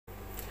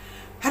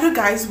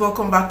Hello guys,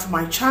 welcome back to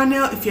my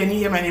channel. If you're new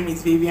here, my name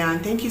is Vivian.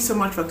 Thank you so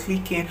much for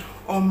clicking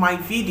on my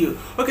video.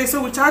 Okay,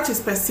 so without a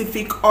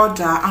specific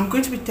order, I'm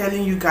going to be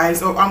telling you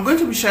guys, or I'm going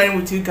to be sharing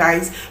with you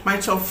guys my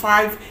top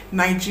 5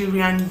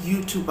 Nigerian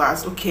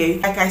YouTubers. Okay,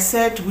 like I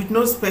said, with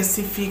no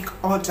specific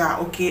order.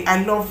 Okay,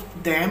 I love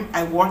them,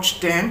 I watch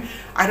them,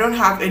 I don't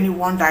have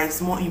anyone that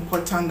is more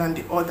important than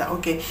the other.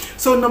 Okay,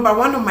 so number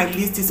 1 on my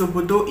list is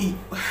Obodo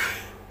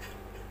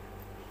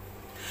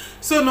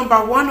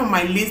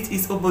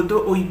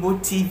Oyibo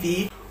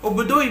TV.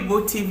 Obodo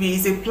Oyibo TV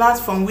is a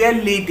platform where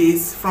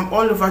ladies from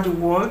all over the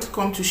world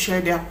come to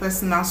share their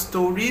personal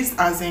stories,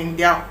 as in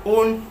their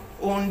own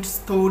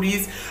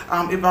stories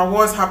about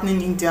what's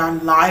happening in their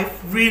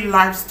life, real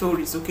life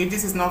stories. Okay,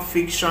 this is not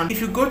fiction.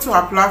 If you go to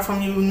our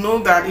platform, you will know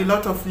that a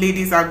lot of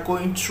ladies are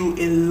going through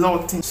a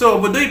lot. So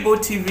Obodo Oyibo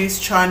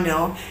TV's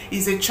channel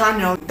is a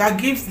channel that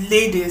gives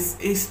ladies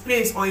a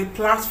space or a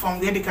platform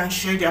where they can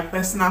share their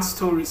personal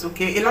stories.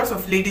 Okay, a lot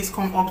of ladies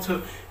come up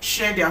to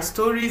share their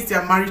stories,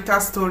 their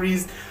marital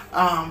stories,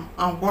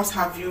 and what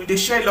have you. They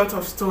share a lot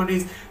of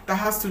stories that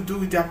has to do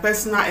with their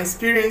personal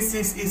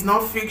experiences. It's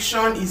not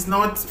fiction, it's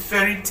not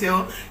fairy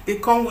tale. They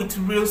come with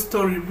real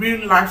story,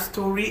 real life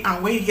story.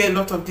 And when you hear a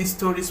lot of these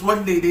stories,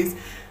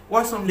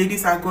 what some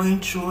ladies are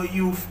going through,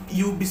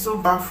 you'll be so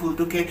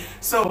baffled. Okay,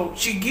 so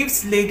she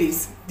gives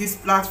ladies this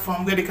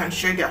platform where they can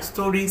share their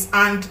stories,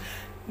 and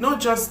not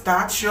just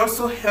that, she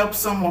also helps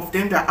some of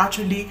them that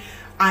actually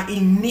are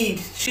in need.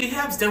 She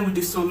helps them with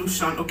the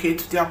solution, okay,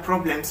 to their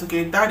problems.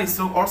 Okay, that is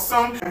so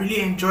awesome. I really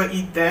enjoy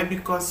it there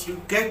because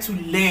you get to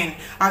learn.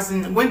 As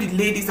in, when the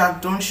ladies are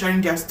done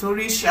sharing their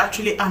stories, she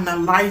actually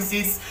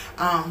analyzes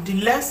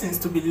the lessons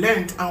to be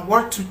learned and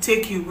what to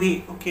take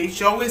away. Okay,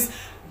 she always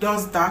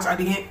does that at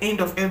the end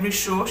of every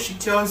show. She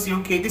tells you,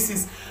 okay, this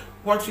is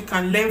what you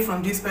can learn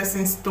from this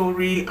person's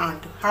story and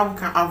how we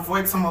can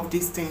avoid some of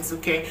these things.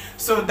 Okay,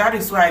 so that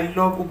is why I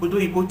love Obodo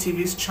Oyibo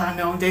TV's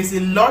channel. There's a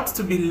lot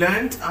to be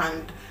learned,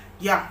 and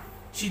yeah,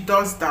 she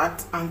does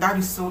that, and that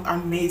is so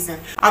amazing.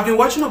 I've been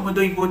watching Obodo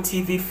Oyibo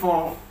TV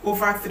for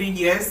over 3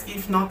 years,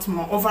 if not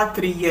more, over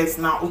 3 years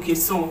now. Okay,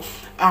 so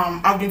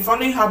I've been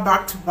following her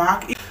back to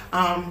back.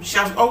 She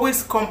has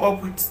always come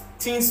up with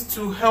things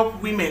to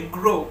help women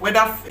grow,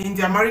 whether in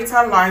their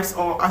marital lives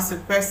or as a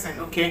person.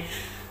 Okay,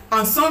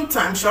 and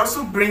sometimes she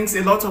also brings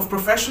a lot of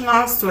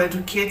professionals to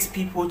educate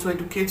people, to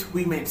educate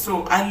women.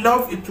 So I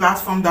love a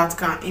platform that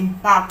can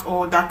impact,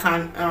 or that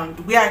can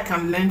where I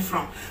can learn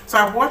from. So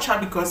I watch her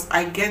because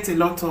I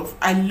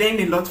learn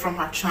a lot from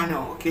her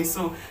channel. Okay,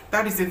 so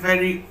that is a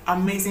very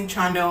amazing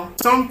channel.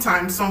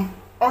 Sometimes some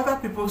other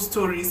people's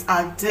stories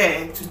are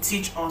there to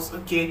teach us.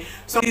 Okay,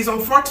 so it's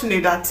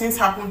unfortunate that things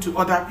happen to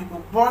other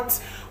people, but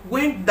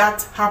when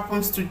that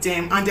happens to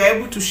them and they're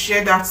able to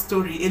share that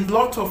story, a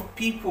lot of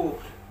people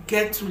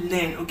get to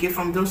learn, okay,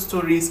 from those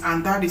stories,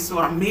 and that is so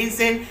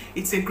amazing.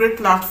 It's a great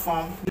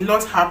platform. A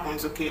lot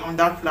happens, okay, on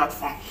that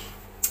platform.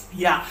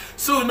 Yeah,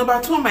 so number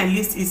 2 on my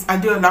list is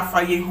Adeola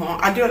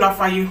Fayehon. Adeola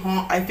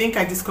Fayehon, I think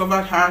I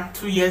discovered her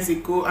 2 years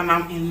ago, and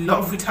I'm in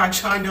love with her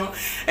channel.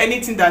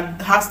 Anything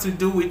that has to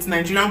do with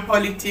Nigerian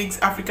politics,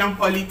 African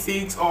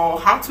politics, or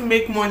how to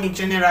make money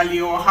generally,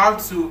 or how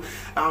to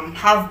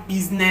have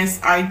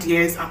business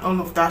ideas and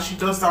all of that, she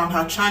does that on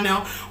her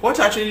channel. What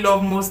I actually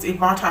love most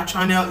about her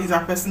channel is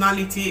her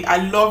personality.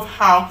 I love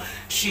how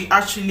she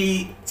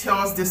actually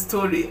tells the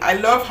story. I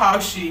love how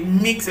she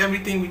mixes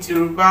everything with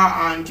Yoruba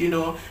and, you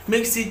know,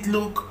 makes it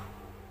look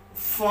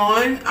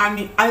fun. I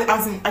mean,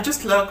 I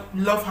just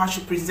love how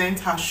she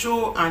presents her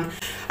show, and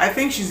I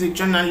think she's a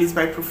journalist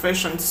by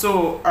profession.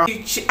 So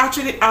she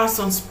actually adds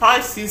some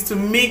spices to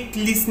make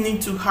listening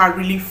to her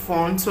really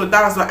fun. So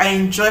that's why I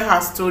enjoy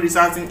her stories.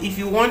 As in, if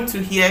you want to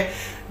hear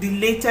the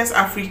latest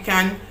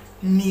African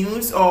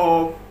news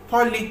or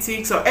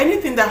politics or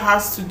anything that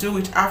has to do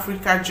with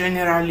Africa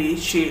generally,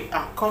 she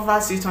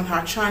covers it on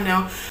her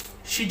channel.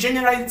 She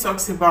generally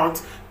talks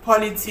about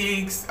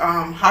politics,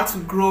 how to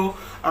grow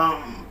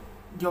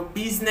your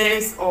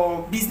business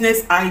or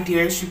business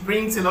ideas. She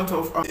brings a lot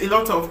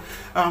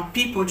of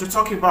people to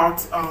talk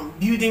about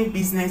building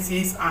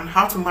businesses and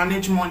how to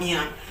manage money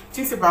and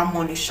things about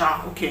money.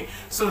 Okay,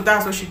 so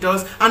that's what she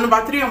does. And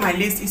number 3 on my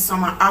list is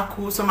Summer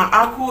Aku. Summer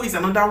Aku is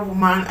another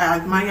woman I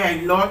admire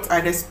a lot.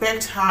 I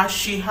respect her.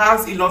 She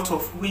has a lot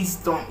of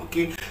wisdom.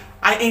 Okay,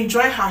 I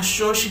enjoy her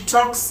show. She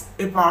talks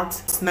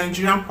about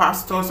Nigerian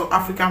pastors or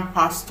African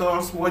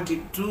pastors, what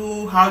they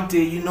do, how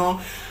they, you know,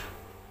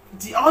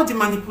 all the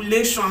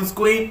manipulations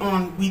going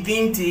on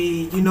within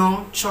the, you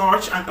know,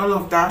 church and all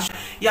of that.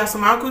 Yeah, so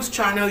Marco's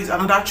channel is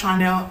another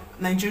channel,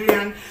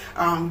 Nigerian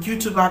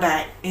YouTuber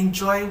that I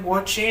enjoy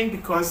watching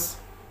because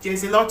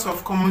there's a lot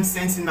of common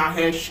sense in her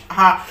head.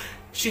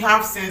 She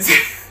has sense.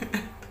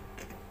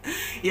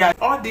 Yeah,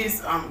 all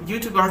these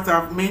YouTubers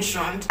that I've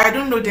mentioned, I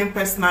don't know them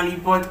personally,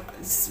 but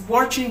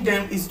watching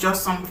them is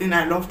just something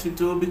I love to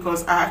do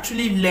because I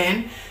actually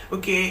learn.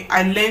 Okay,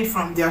 I learn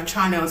from their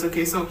channels.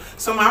 Okay, so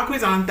Marco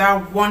is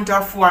another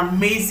wonderful,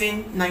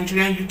 amazing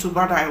Nigerian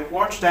YouTuber that I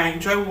watch, that I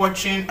enjoy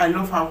watching. I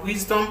love her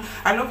wisdom.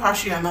 I love how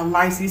she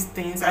analyzes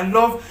things. I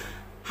love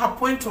her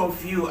point of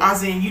view,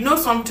 as in, you know,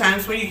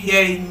 sometimes when you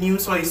hear a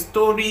news or a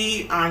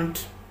story, and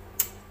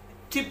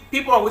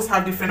people always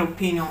have different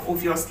opinion,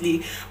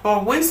 obviously,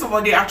 but when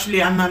somebody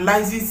actually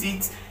analyzes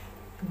it,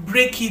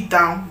 break it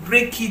down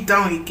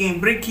again,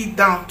 break it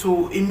down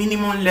to a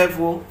minimum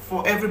level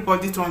for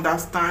everybody to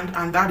understand,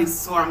 and that is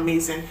so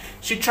amazing.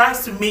 She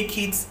tries to make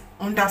it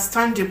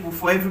understandable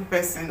for every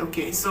person.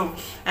 Okay, so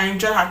I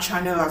enjoy her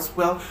channel as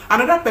well.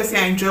 Another person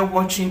I enjoy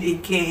watching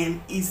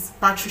again is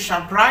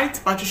Patricia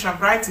Bright. Patricia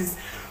Bright is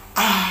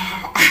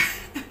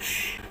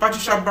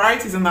Patricia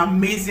Bright is an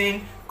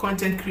amazing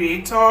content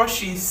creator.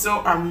 She's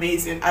so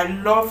amazing. I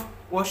love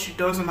what she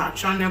does on her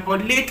channel,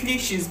 but lately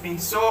she's been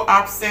so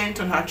absent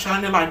on her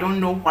channel. I don't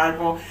know why,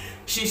 but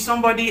she's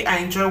somebody I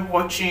enjoy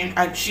watching,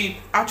 and she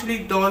actually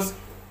does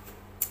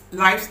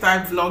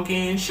lifestyle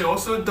vlogging. She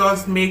also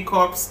does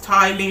makeup,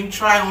 styling,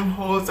 try on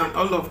hauls, and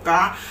all of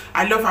that.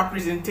 I love her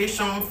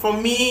presentation. For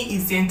me,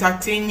 it's the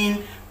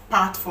entertaining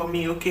part for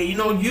me. Okay, you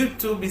know,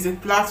 YouTube is a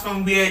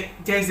platform where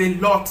there's a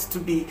lot to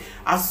be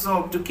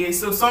absorbed. Okay,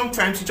 so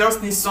sometimes you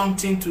just need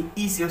something to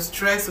ease your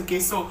stress. Okay,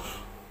 so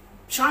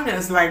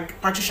channels like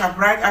Patricia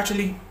Bright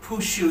actually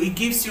push you. It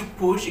gives you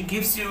push, it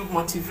gives you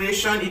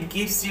motivation, it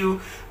gives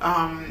you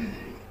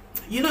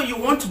you know, you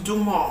want to do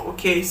more.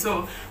 Okay,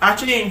 so I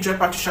actually enjoy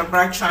Patricia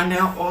Bright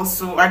channel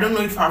also. I don't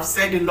know if I've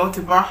said a lot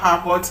about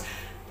her, but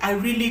I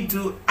really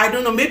do. I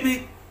don't know,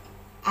 maybe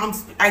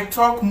I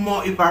talk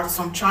more about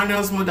some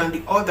channels more than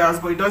the others,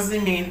 but it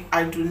doesn't mean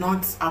I do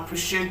not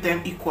appreciate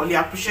them equally.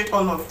 I appreciate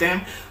all of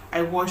them.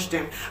 I watch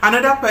them.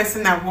 Another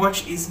person I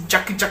watch is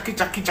Jackie.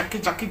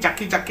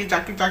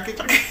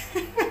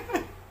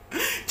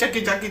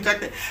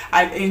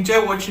 I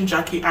enjoy watching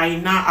Jackie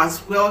Aina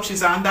as well.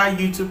 She's another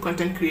YouTube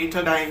content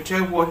creator that I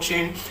enjoy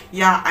watching.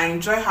 Yeah, I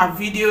enjoy her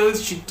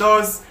videos. She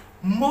does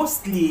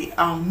mostly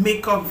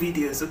makeup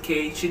videos.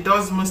 Okay, she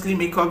does mostly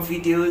makeup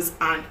videos,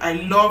 and I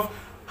love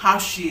how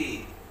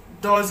she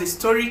does a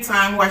story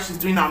time while she's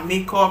doing her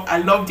makeup. I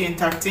love the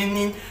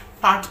entertaining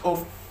part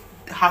of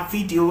her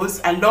videos.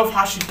 I love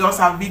how she does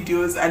her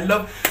videos.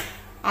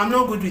 I'm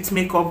not good with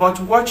makeup, but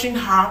watching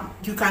her,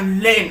 you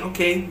can learn.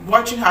 Okay,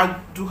 watching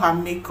her do her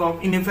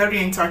makeup in a very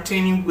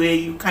entertaining way,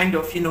 you kind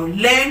of, you know,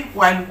 learn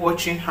while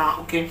watching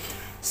her. Okay,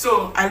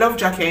 so I love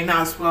Jackie Aina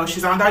as well.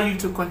 She's another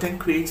YouTube content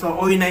creator,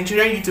 or a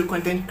Nigerian YouTube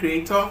content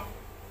creator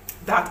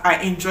that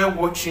I enjoy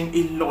watching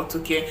a lot.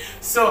 Okay,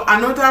 so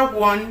another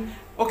one.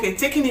 Okay,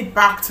 taking it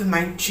back to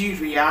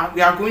Nigeria,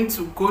 we are going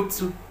to go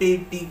to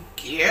baby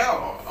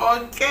girl.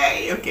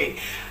 Okay,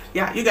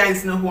 yeah, you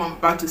guys know who I'm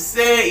about to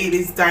say. It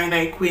is Dinah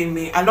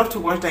Ekweme. I love to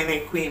watch Dinah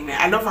Ekweme.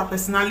 I love her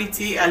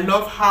personality. I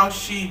love how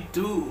she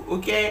do.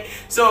 Okay,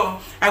 so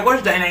I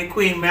watch Dinah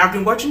Ekweme. I've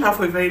been watching her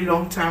for a very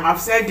long time.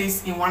 I've said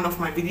this in one of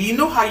my videos. You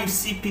know how you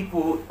see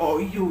people or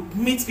you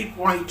meet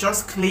people and you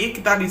just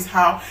click? That is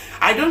how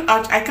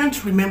I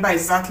can't remember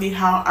exactly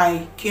how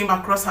I came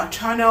across her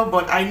channel,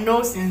 but I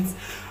know since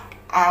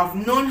I've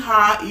known her,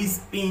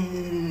 I've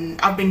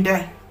been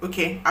there.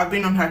 Okay, I've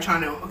been on her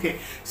channel. Okay,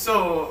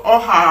 so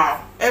all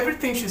her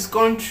everything she's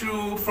gone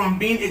through, from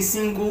being a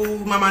single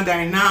Mama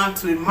Dinah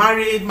to a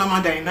married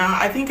Mama Dinah.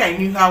 I think I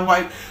knew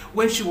her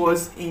when she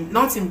was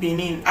not in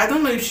Benin. I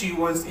don't know if she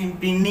was in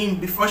Benin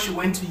before she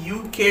went to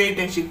UK,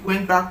 then she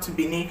went back to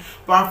Benin,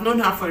 but I've known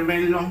her for a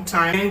very long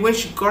time. And when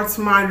she got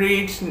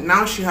married,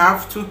 now she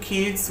have 2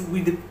 kids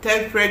with the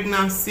 3rd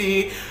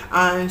pregnancy,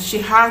 and she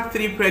had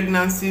 3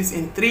 pregnancies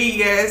in 3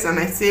 years. And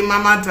I say,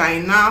 Mama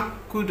Dinah,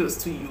 kudos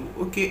to you.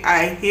 Okay,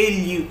 I hail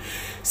you.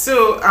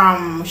 So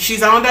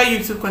she's another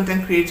YouTube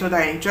content creator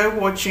that I enjoy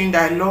watching,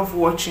 that I love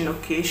watching.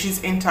 Okay,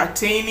 she's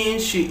entertaining.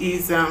 She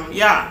is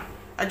yeah,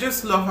 I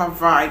just love her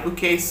vibe.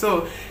 Okay,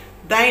 so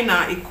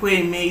Dinah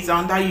Ekweme is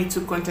another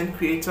YouTube content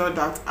creator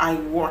that I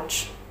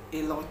watch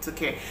a lot.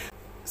 Okay,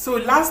 so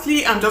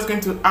lastly, I'm just going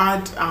to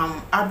add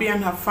Abby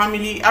and her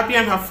family. Abby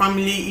and her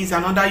family is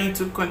another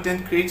YouTube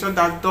content creator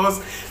that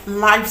does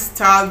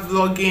lifestyle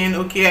vlogging.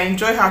 Okay, I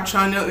enjoy her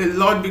channel a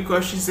lot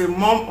because she's a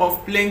mom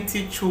of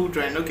plenty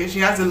children. Okay, she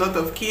has a lot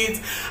of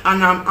kids,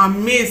 and I'm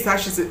amazed that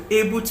she's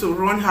able to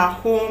run her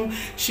home.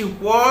 She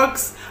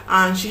works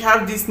and she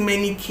has this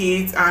many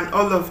kids and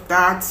all of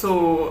that.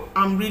 So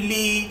I'm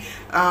really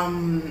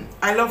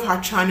I love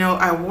her channel.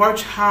 I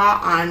watch her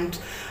and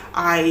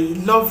I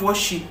love what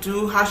she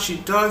do, how she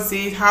does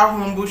it, how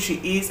humble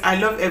she is. I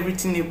love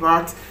everything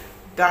about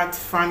that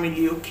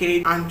family.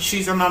 Okay, and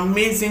she's an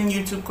amazing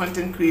YouTube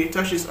content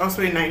creator. She's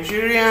also a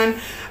Nigerian.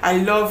 I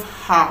love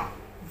her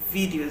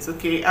videos.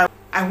 Okay,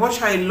 I watch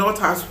her a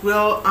lot as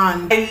well,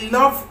 and I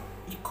love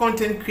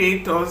content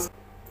creators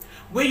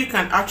where you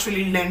can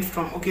actually learn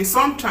from. Okay,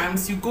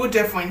 sometimes you go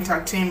there for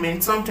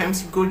entertainment,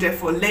 sometimes you go there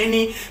for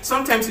learning,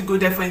 sometimes you go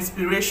there for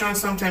inspiration,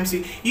 sometimes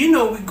you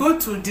know, we go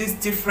to these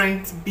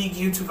different big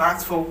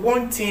YouTubers for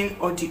one thing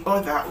or the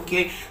other.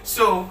 Okay,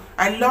 so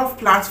I love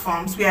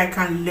platforms where I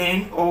can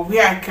learn, or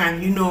where I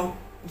can, you know,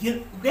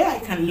 where I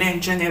can learn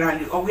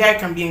generally, or where I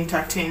can be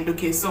entertained.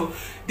 Okay, so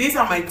these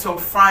are my top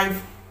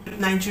 5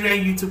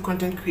 Nigerian YouTube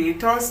content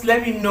creators.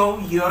 Let me know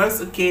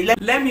yours. Okay,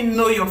 let me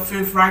know your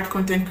favorite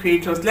content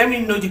creators. Let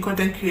me know the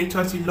content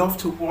creators you love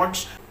to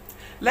watch.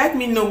 Let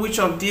me know which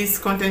of these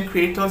content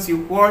creators you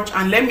watch,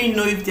 and let me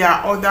know if there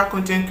are other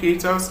content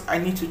creators I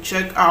need to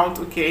check out.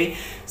 Okay,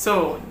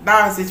 so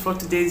that's it for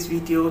today's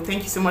video.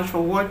 Thank you so much for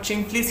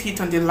watching. Please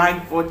hit on the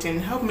like button,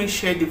 help me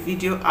share the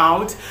video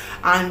out.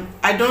 And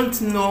I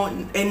don't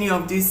know any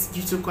of these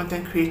YouTube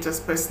content creators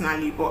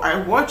personally, but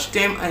I watch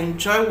them, I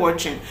enjoy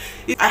watching.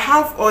 I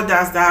have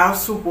others that I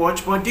also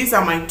watch, but these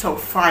are my top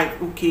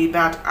 5, okay,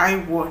 that I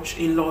watch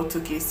a lot.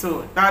 Okay,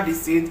 so that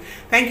is it.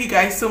 Thank you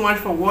guys so much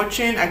for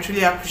watching. I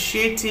truly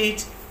appreciate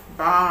it.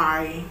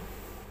 Bye.